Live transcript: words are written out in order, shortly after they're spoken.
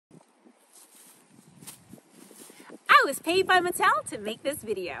was paid by Mattel to make this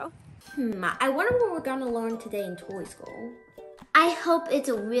video. I wonder what we're gonna learn today in toy school. I hope it's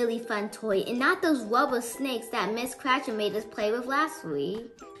a really fun toy and not those rubber snakes that Miss Cratcher made us play with last week.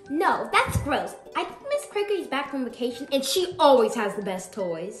 No, that's gross. I think Miss Crickety's back from vacation and she always has the best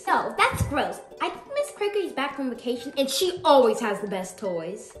toys. No, that's gross. I think Miss Crickety's back from vacation and she always has the best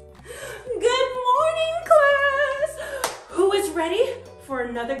toys. Good morning, class! Who is ready for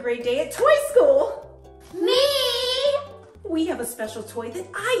another great day at toy school? Me! We have a special toy that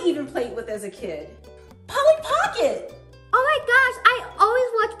I even played with as a kid. Polly Pocket! Oh my gosh, I always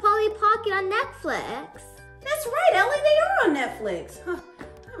watch Polly Pocket on Netflix. That's right, Ellie, they are on Netflix. Huh.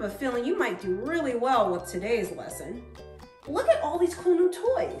 I have a feeling you might do really well with today's lesson. Look at all these cool new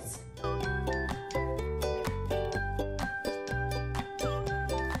toys.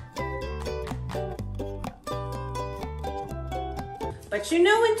 But you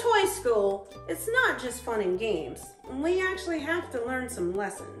know, in toy school, it's not just fun and games. We actually have to learn some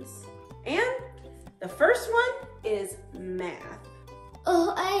lessons. And the first one is math.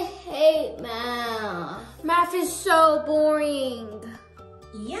 Oh, I hate math. Math is so boring.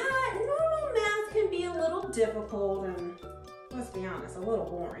 Yeah, normal math can be a little difficult and, let's be honest, a little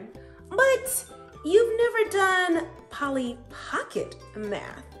boring. But you've never done Polly Pocket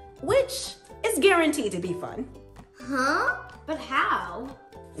math, which is guaranteed to be fun. Huh? But how?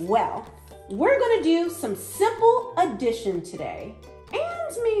 Well, we're gonna do some simple addition today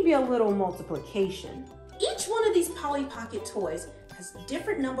and maybe a little multiplication. Each one of these Polly Pocket toys has a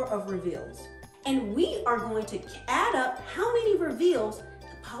different number of reveals, and we are going to add up how many reveals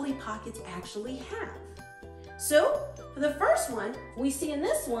the Polly Pockets actually have. So for the first one, we see in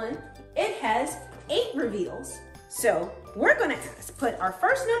this one, it has 8 reveals. So we're gonna put our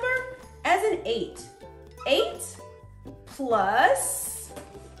first number as an 8. 8 plus,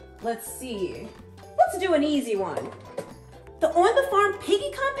 let's see, let's do an easy one. The On the Farm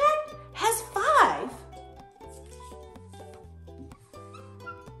Piggy Compact has 5.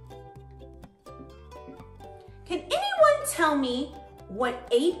 Can anyone tell me what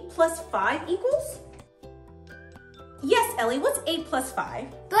 8 plus 5 equals? Yes, Ellie, what's 8 plus 5?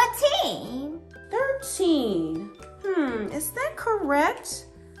 13. 13. Is that correct?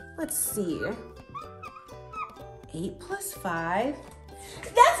 Let's see. 8 plus 5.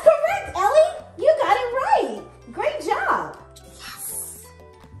 That's correct, Ellie! You got it right! Great job! Yes!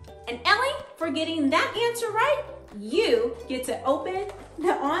 And Ellie, for getting that answer right, you get to open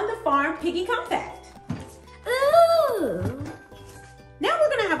the On the Farm Piggy Compact. Ooh! Now we're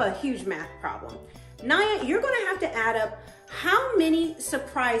gonna have a huge math problem. Naiah, you're gonna have to add up how many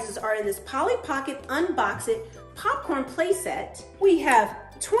surprises are in this Polly Pocket Unbox It popcorn playset. We have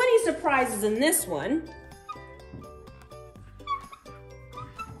 20 surprises in this one,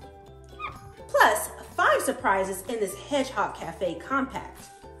 plus 5 surprises in this Hedgehog Cafe compact.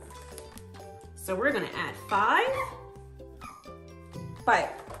 So we're gonna add 5,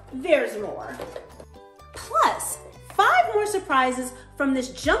 but there's more. Plus 5 more surprises from this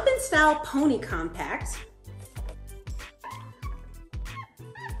Jumpin' Style Pony compact.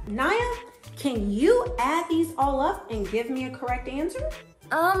 Naiah, can you add these all up and give me a correct answer?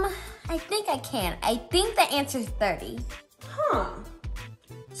 I think I can. I think the answer is 30. Huh.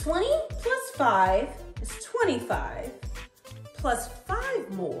 20 plus 5 is 25. Plus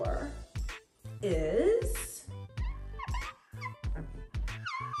 5 more is...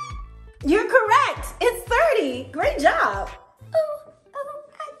 You're correct! It's 30! Great job!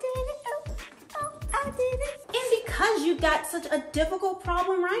 I did it. I did it. And because you got such a difficult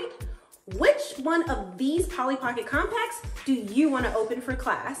problem right, which one of these Polly Pocket compacts do you want to open for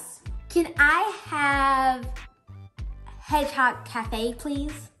class? Can I have Hedgehog Cafe,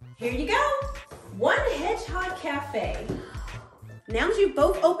 please? Here you go. 1 Hedgehog Cafe. Now that you've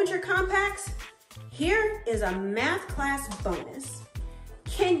both opened your compacts, here is a math class bonus.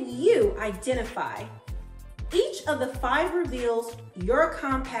 Can you identify each of the 5 reveals your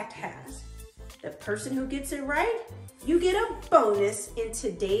compact has? The person who gets it right, you get a bonus in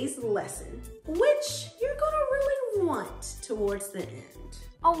today's lesson, which you're gonna really want towards the end.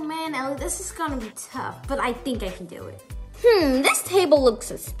 Oh man, Ellie, this is gonna be tough, but I think I can do it. This table looks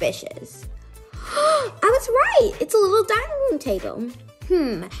suspicious. I was right, it's a little dining room table.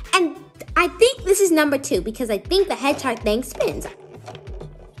 And I think this is number 2 because I think the hedgehog thing spins.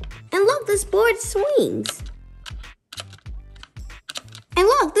 And look, this board swings. And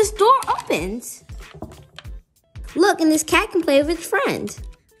look, this door opens. Look, and this cat can play with its friend.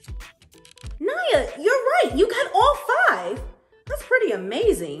 Naiah, you're right. You got all 5. That's pretty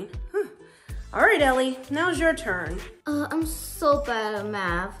amazing. All right, Ellie, now's your turn. I'm so bad at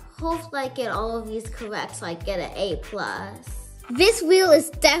math. Hopefully I get all of these correct so I get an A+. This wheel is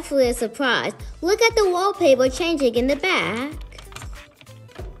definitely a surprise. Look at the wallpaper changing in the back.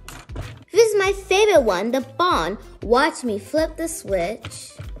 This is my favorite one, the bond. Watch me flip the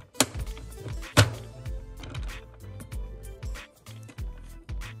switch.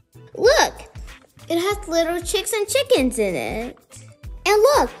 Look, it has little chicks and chickens in it. And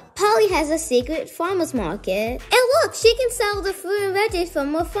look, Polly has a secret farmer's market. And look, she can sell the fruit and veggies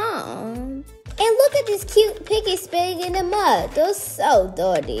from her farm. And look at these cute piggies spitting in the mud. They're so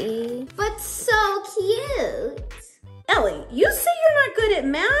dirty, but so cute. Ellie, you say you're not good at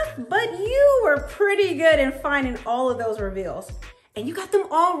math, but you were pretty good in finding all of those reveals. And you got them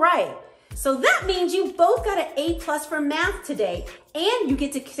all right. So that means you both got an A+ for math today. And you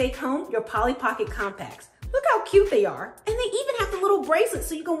get to take home your Polly Pocket compacts. Look how cute they are. And they even have the little bracelets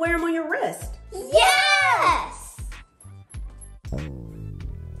so you can wear them on your wrist. Yes!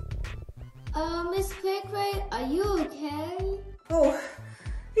 Miss Cray, are you okay? Oh,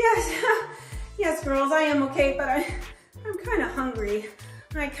 yes. Yes, girls, I am okay, but I'm kind of hungry.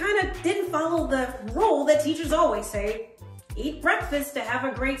 I kind of didn't follow the rule that teachers always say. Eat breakfast to have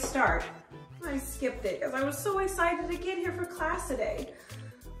a great start. I skipped it because I was so excited to get here for class today.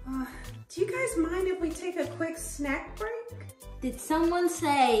 Do you guys mind if we take a quick snack break? Did someone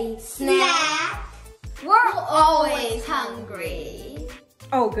say snack? We're always hungry.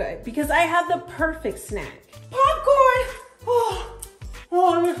 Oh, good, because I have the perfect snack. Popcorn!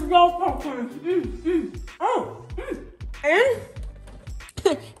 Oh, this is all popcorn. And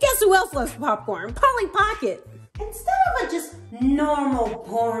guess who else loves popcorn? Polly Pocket. Instead of a just normal,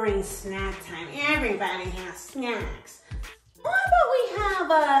 boring snack time, everybody has snacks. How about we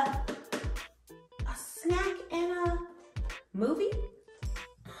have a snack and a movie?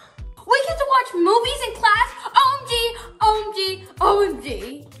 We get to watch movies in class?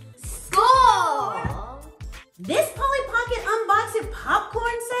 OMG. School! This Polly Pocket unboxing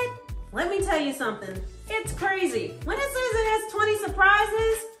popcorn set, let me tell you something. It's crazy. When it says it has 20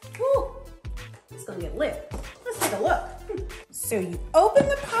 surprises, whew, it's gonna get lit. Let's take a look. So you open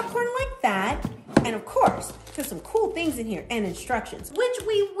the popcorn like that, and of course, there's some cool things in here and instructions, which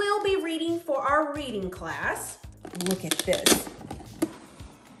we will be reading for our reading class. Look at this.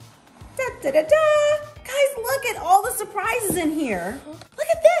 Da-da-da-da! Guys, look at all the surprises in here. Look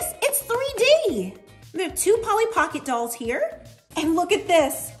at this, it's 3D. There are 2 Polly Pocket dolls here. And look at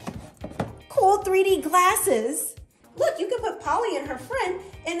this, cool 3D glasses. Look, you can put Polly and her friend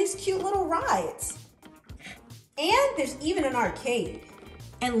in these cute little rides. And there's even an arcade.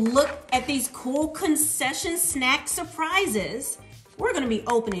 And look at these cool concession snack surprises. We're gonna be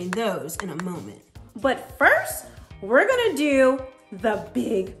opening those in a moment. But first, we're gonna do the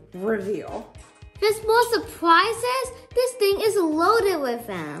big reveal. There's more surprises? This thing is loaded with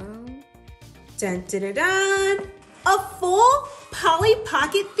them. Dun, dun, dun, dun. A full Polly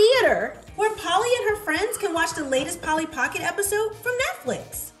Pocket theater where Polly and her friends can watch the latest Polly Pocket episode from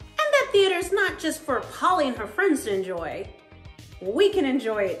Netflix. And that theater is not just for Polly and her friends to enjoy. We can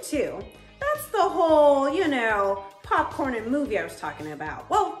enjoy it too. That's the whole, popcorn and movie I was talking about.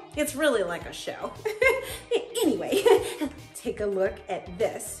 Well, it's really like a show. Anyway, take a look at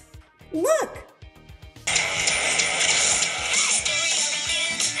this. Look!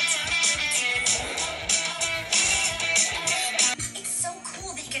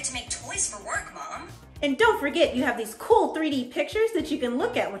 And don't forget, you have these cool 3D pictures that you can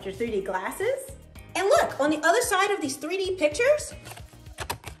look at with your 3D glasses. And look, on the other side of these 3D pictures,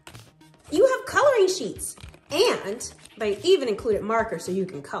 you have coloring sheets. And they even included markers so you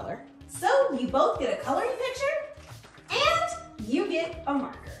can color. So you both get a coloring picture and you get a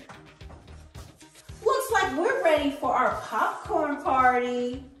marker. Looks like we're ready for our popcorn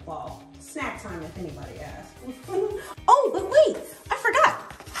party. Well, snack time if anybody asks. Oh, but wait, I forgot.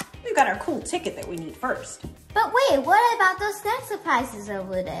 We've got our cool ticket that we need first. But wait, what about those snack surprises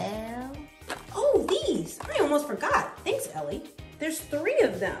over there? Oh, these. I almost forgot. Thanks, Ellie. There's 3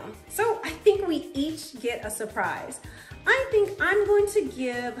 of them. So I think we each get a surprise. I think I'm going to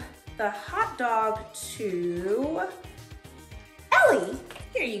give the hot dog to Ellie.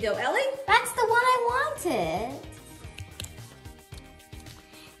 Here you go, Ellie. That's the one I wanted.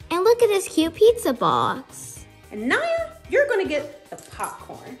 And look at this cute pizza box. And Naiah, you're gonna get the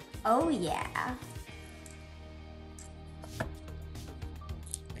popcorn. Oh yeah.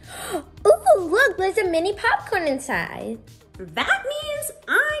 Ooh, look, there's a mini popcorn inside. That means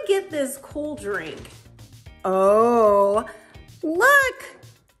I get this cool drink. Oh, look!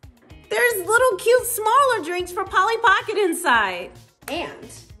 There's little cute smaller drinks for Polly Pocket inside. And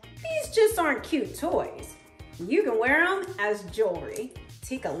these just aren't cute toys. You can wear them as jewelry.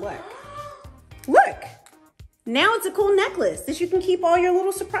 Take a look. Look! Now it's a cool necklace that you can keep all your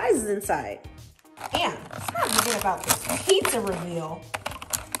little surprises inside. And let's not forget about this pizza reveal.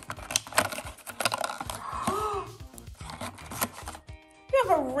 You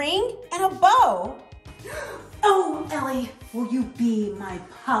have a ring and a bow. Oh, Ellie, will you be my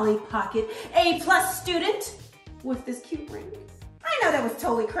Polly Pocket A+ student with this cute ring? I know that was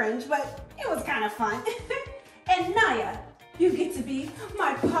totally cringe, but it was kind of fun. And Naiah, you get to be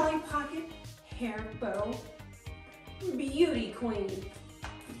my Polly Pocket hair bow beauty queen.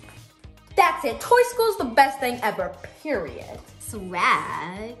 That's it. Toy School's the best thing ever, period.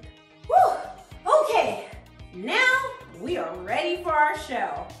 Swag. Whew. Okay, now we are ready for our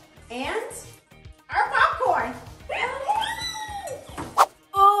show. And our popcorn.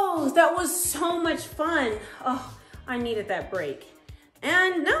 Oh, that was so much fun. Oh, I needed that break.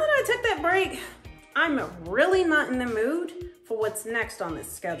 And now that I took that break, I'm really not in the mood for what's next on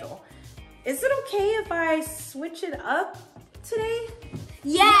this schedule. Is it okay if I switch it up today?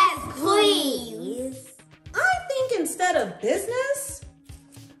 Yes, please. I think instead of business,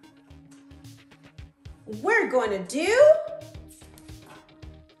 we're going to do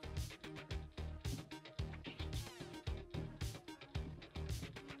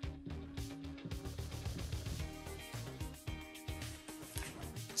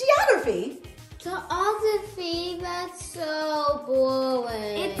geography. Geography, that's so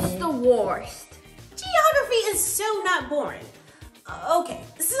boring. It's the worst. Geography is so not boring. Okay,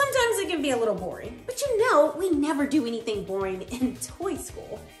 sometimes it can be a little boring, but you know, we never do anything boring in toy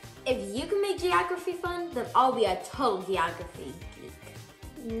school. If you can make geography fun, then I'll be a total geography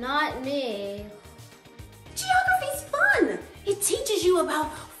geek. Not me. Geography's fun. It teaches you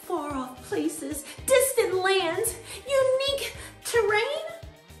about far off places, distant lands, unique terrain,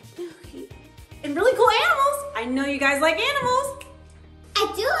 and really cool animals. I know you guys like animals.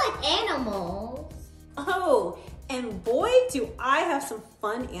 I do like animals. Oh, and boy, do I have some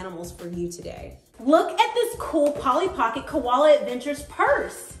fun animals for you today. Look at this cool Polly Pocket Koala Adventures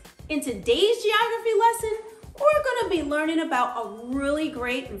purse. In today's geography lesson, we're gonna be learning about a really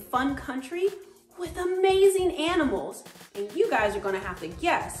great and fun country with amazing animals. And you guys are gonna have to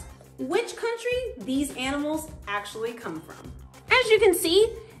guess which country these animals actually come from. As you can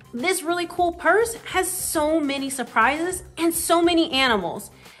see, this really cool purse has so many surprises and so many animals.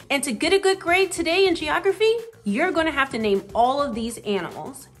 And to get a good grade today in geography, you're gonna have to name all of these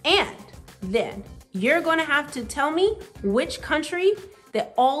animals. And then you're gonna have to tell me which country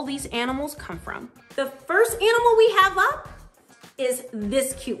that all these animals come from. The first animal we have up is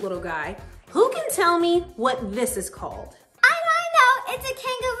this cute little guy. Who can tell me what this is called? I know, it's a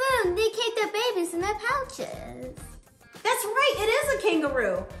kangaroo. They keep their babies in their pouches. That's right, it is a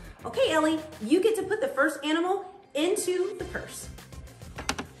kangaroo. Okay, Ellie, you get to put the first animal into the purse.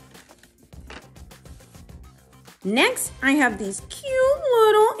 Next, I have these cute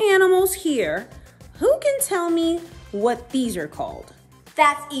little animals here. Who can tell me what these are called?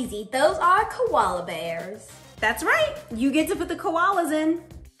 That's easy. Those are koala bears. That's right, you get to put the koalas in.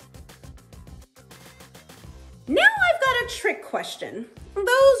 Now I've got a trick question.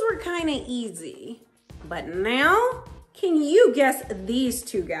 Those were kind of easy. But now, can you guess these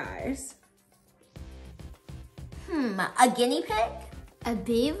two guys? A guinea pig? A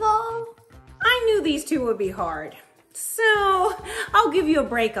beaver? I knew these two would be hard, so I'll give you a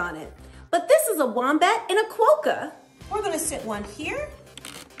break on it. But this is a wombat and a quokka. We're gonna sit one here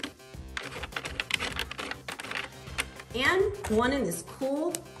and one in this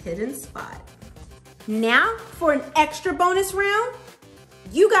cool hidden spot. Now, for an extra bonus round,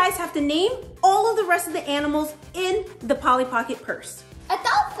 you guys have to name all of the rest of the animals in the Polly Pocket purse. A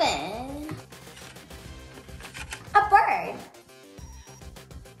dolphin. A bird.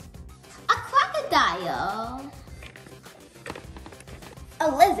 A crocodile. A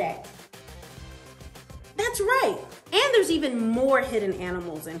lizard. That's right. And there's even more hidden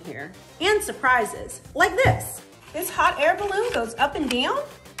animals in here. And surprises, like this. This hot air balloon goes up and down.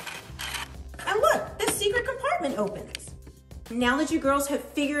 And look, this secret compartment opens. Now that you girls have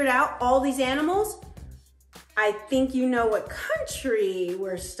figured out all these animals, I think you know what country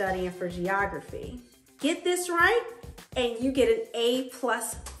we're studying for geography. Get this right, and you get an A+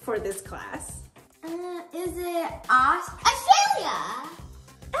 for this class. Is it Australia?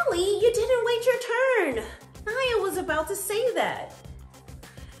 Ellie, you didn't wait your turn. Naiah was about to say that.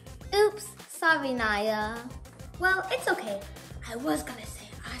 Oops, sorry, Naiah. Well, it's okay. I was gonna say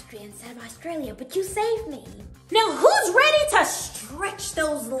Austria instead of Australia, but you saved me. Now who's ready to stretch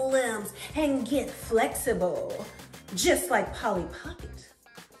those limbs and get flexible? Just like Polly Pocket.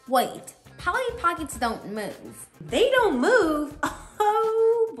 Wait, Polly Pockets don't move. They don't move?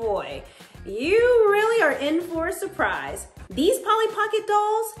 Oh boy, you really are in for a surprise. These Polly Pocket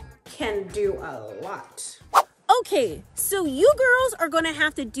dolls can do a lot. Okay, so you girls are gonna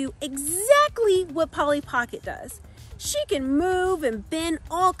have to do exactly what Polly Pocket does. She can move and bend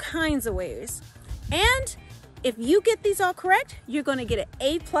all kinds of ways. And if you get these all correct, you're gonna get an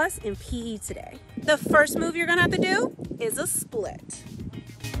A+ in PE today. The first move you're gonna have to do is a split.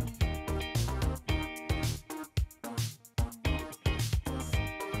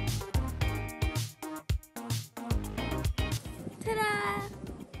 Ta-da!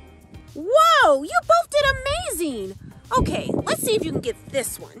 Whoa, you both did amazing. Okay, let's see if you can get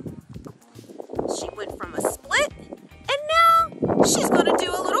this one. She went from a split, and now she's gonna do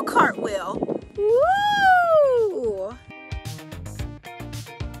a little cartwheel. Woo!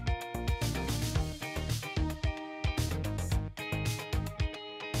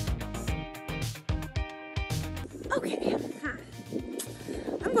 Okay,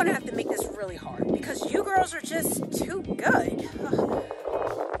 I'm gonna have to make this really hard because you girls are just too good.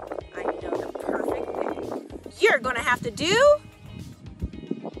 I know the perfect thing. You're gonna have to do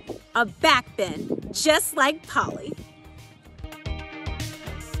a back bend, just like Polly.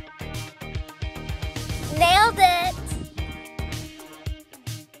 Nailed it!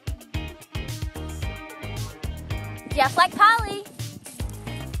 Just like Polly.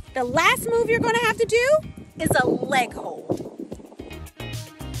 The last move you're gonna have to do is a leg hold.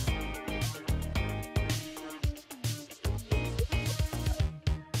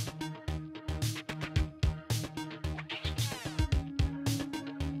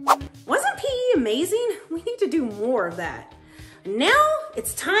 Wasn't PE amazing? We need to do more of that. Now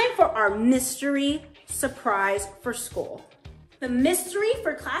it's time for our mystery surprise for school. The mystery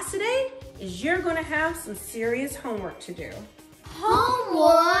for class today is you're gonna have some serious homework to do.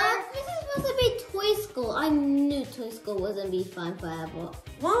 Homework? This is supposed to be toy school. I knew toy school wasn't be fun forever.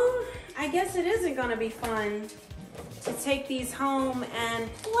 Well, I guess it isn't gonna be fun to take these home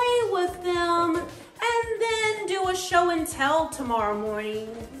and play with them and then do a show and tell tomorrow morning.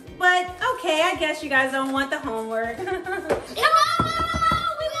 But okay, I guess you guys don't want the homework. No, we got the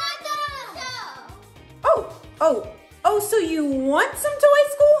show. Oh, so you want some toy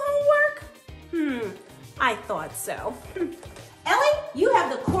school homework? I thought so. Ellie, you have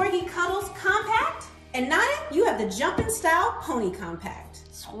the Corgi Cuddles Compact, and Naiah, you have the Jumpin' Style Pony Compact.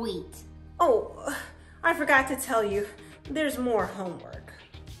 Sweet. Oh, I forgot to tell you, there's more homework.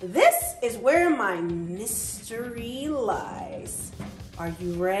 This is where my mystery lies. Are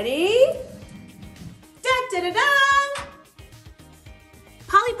you ready? Da-da-da-da!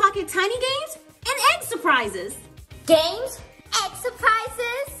 Polly Pocket Tiny Games and Egg Surprises. Games? Egg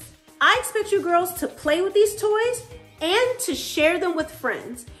surprises? I expect you girls to play with these toys and to share them with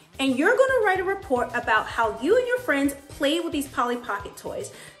friends. And you're gonna write a report about how you and your friends played with these Polly Pocket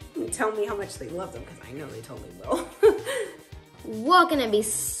toys. Tell me how much they love them, because I know they totally will. We're gonna be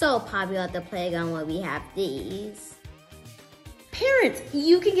so popular at the playground when we have these. Parents,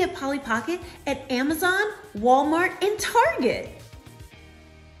 you can get Polly Pocket at Amazon, Walmart, and Target.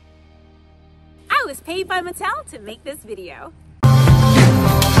 I was paid by Mattel to make this video.